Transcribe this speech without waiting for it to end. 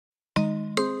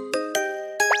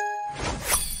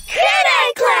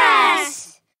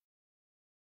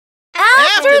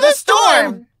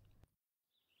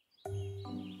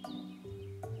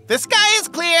The sky is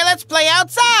clear. Let's play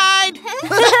outside.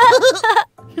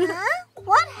 Huh?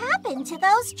 What happened to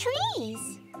those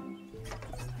trees?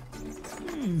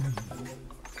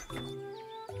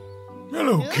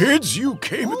 Hello, kids. You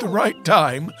came at the right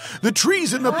time. The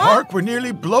trees in the park were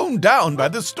nearly blown down by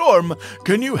the storm.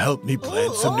 Can you help me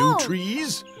plant some new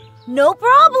trees? No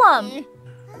problem.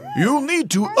 You'll need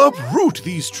to uproot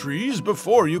these trees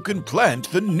before you can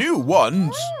plant the new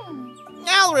ones.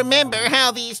 I'll remember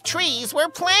how these trees were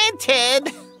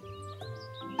planted.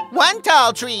 1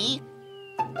 tall tree,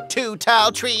 2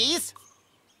 tall trees,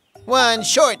 1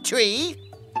 short tree,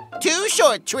 2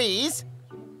 short trees.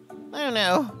 I don't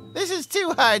know. This is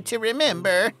too hard to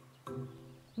remember.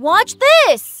 Watch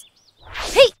this.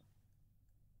 Hey!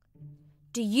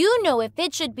 Do you know if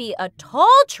it should be a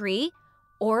tall tree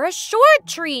or a short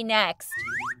tree next?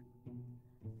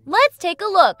 Let's take a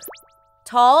look.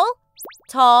 Tall,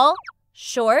 tall,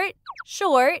 short,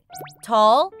 short,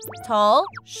 tall, tall,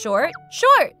 short,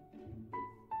 short.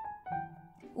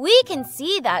 We can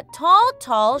see that tall,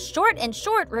 tall, short, and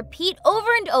short repeat over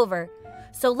and over.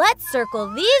 So let's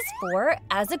circle these 4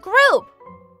 as a group.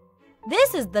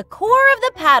 This is the core of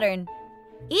the pattern.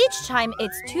 Each time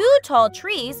it's 2 tall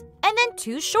trees and then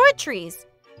 2 short trees.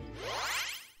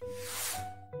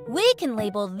 We can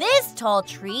label this tall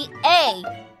tree A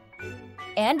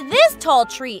and this tall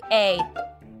tree A.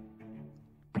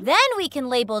 Then we can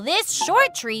label this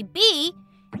short tree B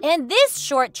and this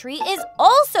short tree is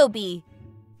also B.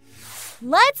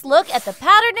 Let's look at the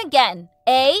pattern again.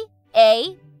 A,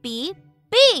 B,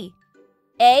 B.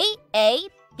 A,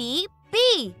 B,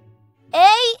 B.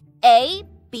 A,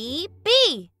 B,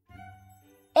 B.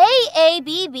 A,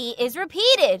 B, B is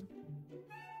repeated.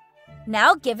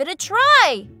 Now give it a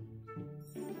try.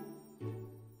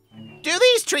 Do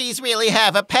these trees really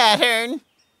have a pattern?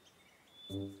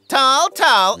 Tall,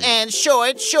 tall, and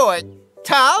short, short.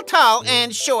 Tall, tall,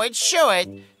 and short, short.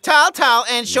 Tall, tall,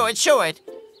 and short, short.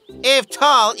 If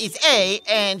tall is A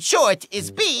and short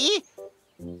is B,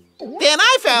 then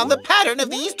I found the pattern of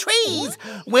these trees.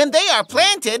 When they are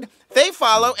planted, they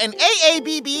follow an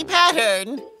AABB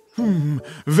pattern.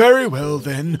 Very well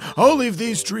then. I'll leave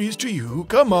these trees to you.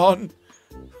 Come on.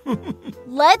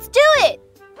 Let's do it.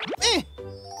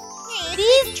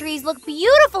 These trees look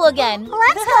beautiful again.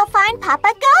 Let's go find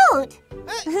Papa Goat.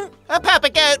 Papa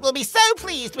Goat will be so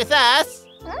pleased with us.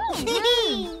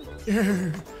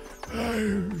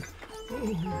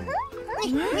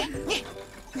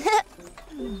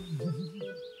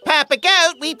 Papa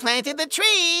Goat, we planted the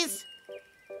trees.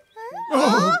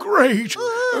 Oh, great.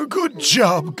 Good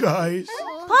job, guys.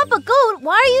 Papa Goat,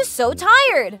 why are you so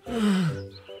tired?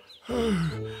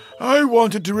 I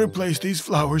wanted to replace these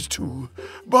flowers too,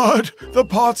 but the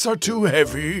pots are too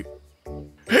heavy.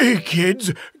 Hey,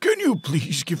 kids, can you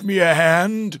please give me a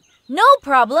hand? No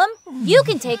problem. You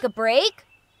can take a break.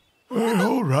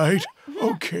 All right.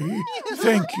 Okay.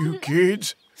 Thank you,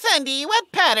 kids. Sandy,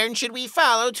 what pattern should we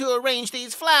follow to arrange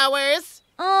these flowers?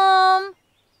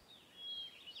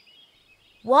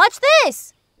 Watch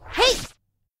this. Hey!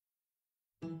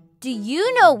 Do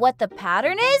you know what the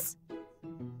pattern is?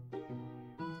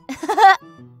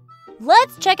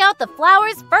 Let's check out the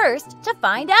flowers first to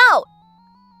find out.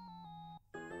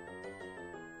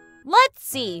 Let's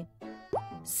see.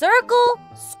 Circle,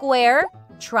 square,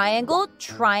 triangle,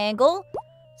 triangle.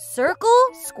 Circle,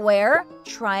 square,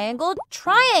 triangle,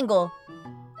 triangle.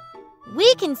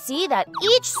 We can see that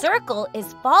each circle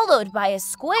is followed by a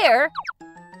square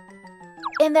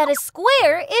and that a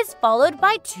square is followed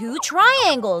by 2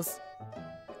 triangles.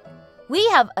 We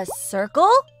have a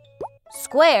circle,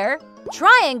 square,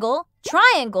 triangle,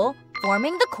 triangle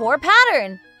forming the core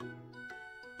pattern.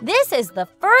 This is the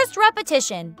first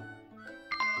repetition.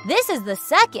 This is the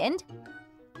second,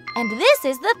 and this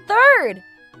is the third.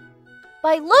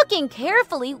 By looking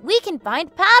carefully, we can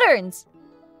find patterns.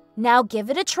 Now give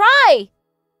it a try.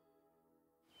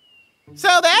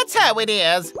 So that's how it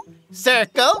is.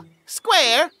 Circle,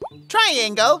 square,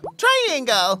 triangle,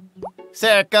 triangle.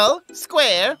 Circle,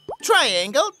 square,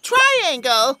 triangle,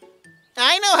 triangle.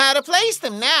 I know how to place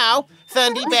them now.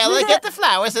 Thundy Bella, get the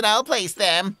flowers and I'll place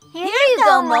them. Here you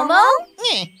go, Momo.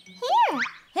 Here.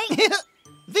 Hey,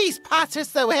 These pots are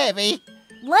so heavy.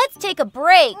 let's take a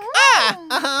break.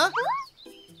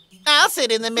 I'll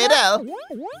sit in the middle.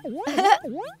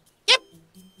 Yep.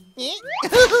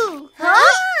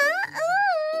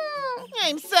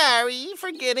 I'm sorry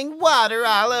for getting water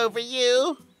all over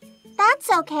you.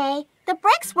 That's okay. The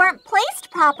bricks weren't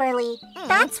placed properly.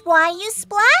 That's why you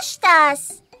splashed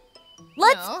us.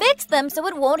 Let's fix them so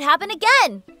it won't happen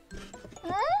again.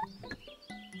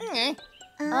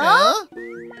 Huh?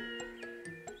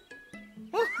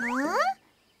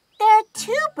 There are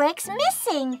 2 bricks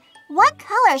missing. What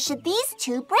color should these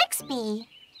 2 bricks be?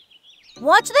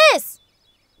 Watch this!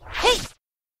 Hey!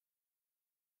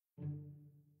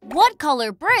 What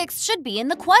color bricks should be in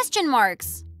the question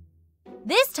marks?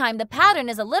 This time the pattern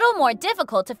is a little more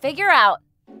difficult to figure out.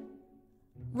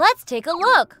 Let's take a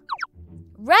look.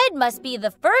 Red must be the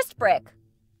first brick.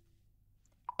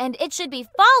 And it should be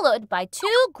followed by 2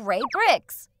 gray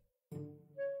bricks.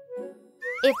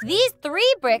 If these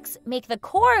 3 bricks make the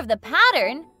core of the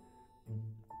pattern,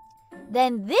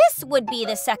 then this would be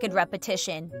the second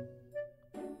repetition.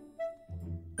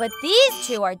 But these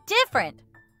 2 are different.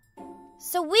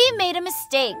 So we made a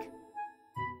mistake.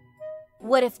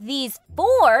 What if these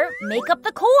 4 make up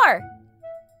the core?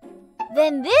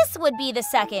 Then this would be the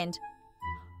second.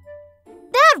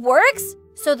 That works!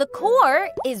 So the core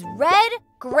is red,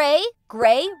 gray,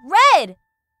 gray, red.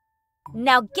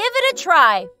 Now give it a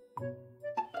try.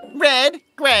 Red,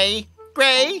 gray,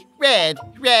 gray, red.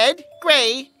 Red,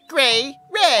 gray, gray,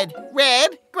 red.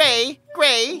 Red, gray,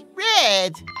 gray,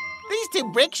 red. These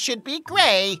 2 bricks should be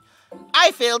gray.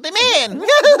 I filled them in.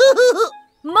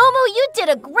 Momo, you did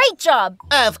a great job.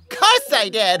 Of course I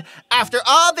did. After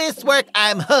all this work,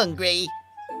 I'm hungry.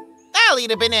 I'll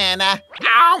eat a banana.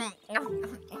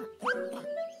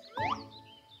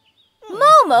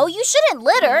 Momo, you shouldn't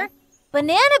litter.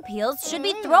 Banana peels should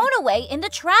be thrown away in the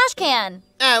trash can.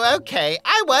 Oh, okay.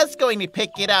 I was going to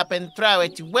pick it up and throw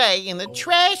it away in the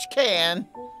trash can.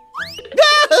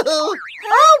 No!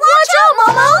 Oh, watch out,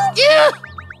 Momo! Yeah!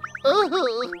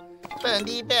 Ooh,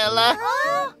 Bundy Bella,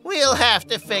 we'll have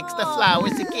to fix the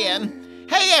flowers again.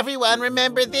 Hey, everyone,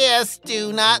 remember this.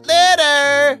 Do not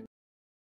litter.